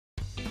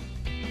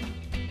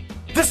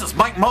This is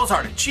Mike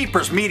Mozart at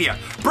JeepersMedia,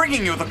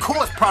 bringing you the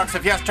coolest products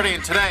of yesterday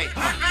and today.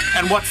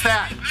 And what's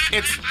that?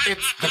 It's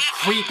the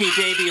creepy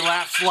baby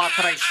laugh slot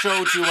that I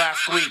showed you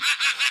last week.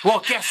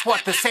 Well, guess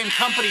what? The same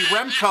company,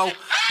 Remco,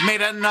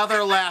 made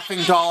another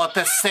laughing doll at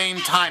the same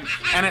time,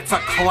 and it's a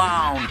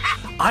clown.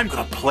 I'm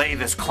gonna play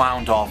this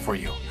clown doll for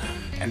you.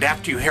 And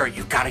after you hear it,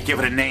 you've got to give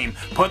it a name.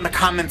 Put in the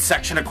comments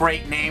section a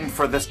great name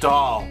for this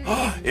doll.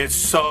 It's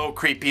so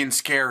creepy and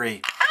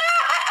scary.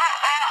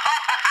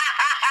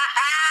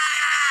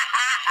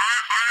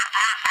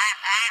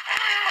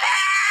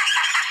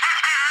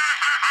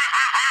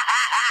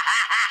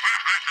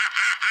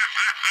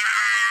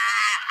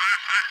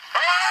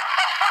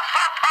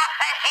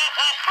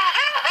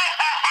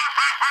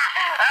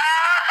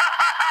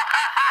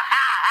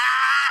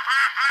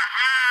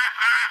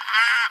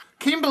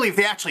 Can you believe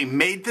they actually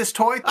made this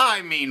toy?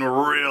 I mean,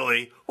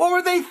 really? What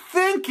were they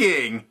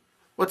thinking?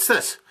 What's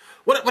this?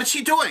 What's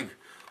she doing?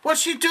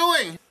 What's she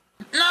doing?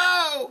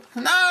 No!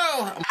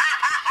 No!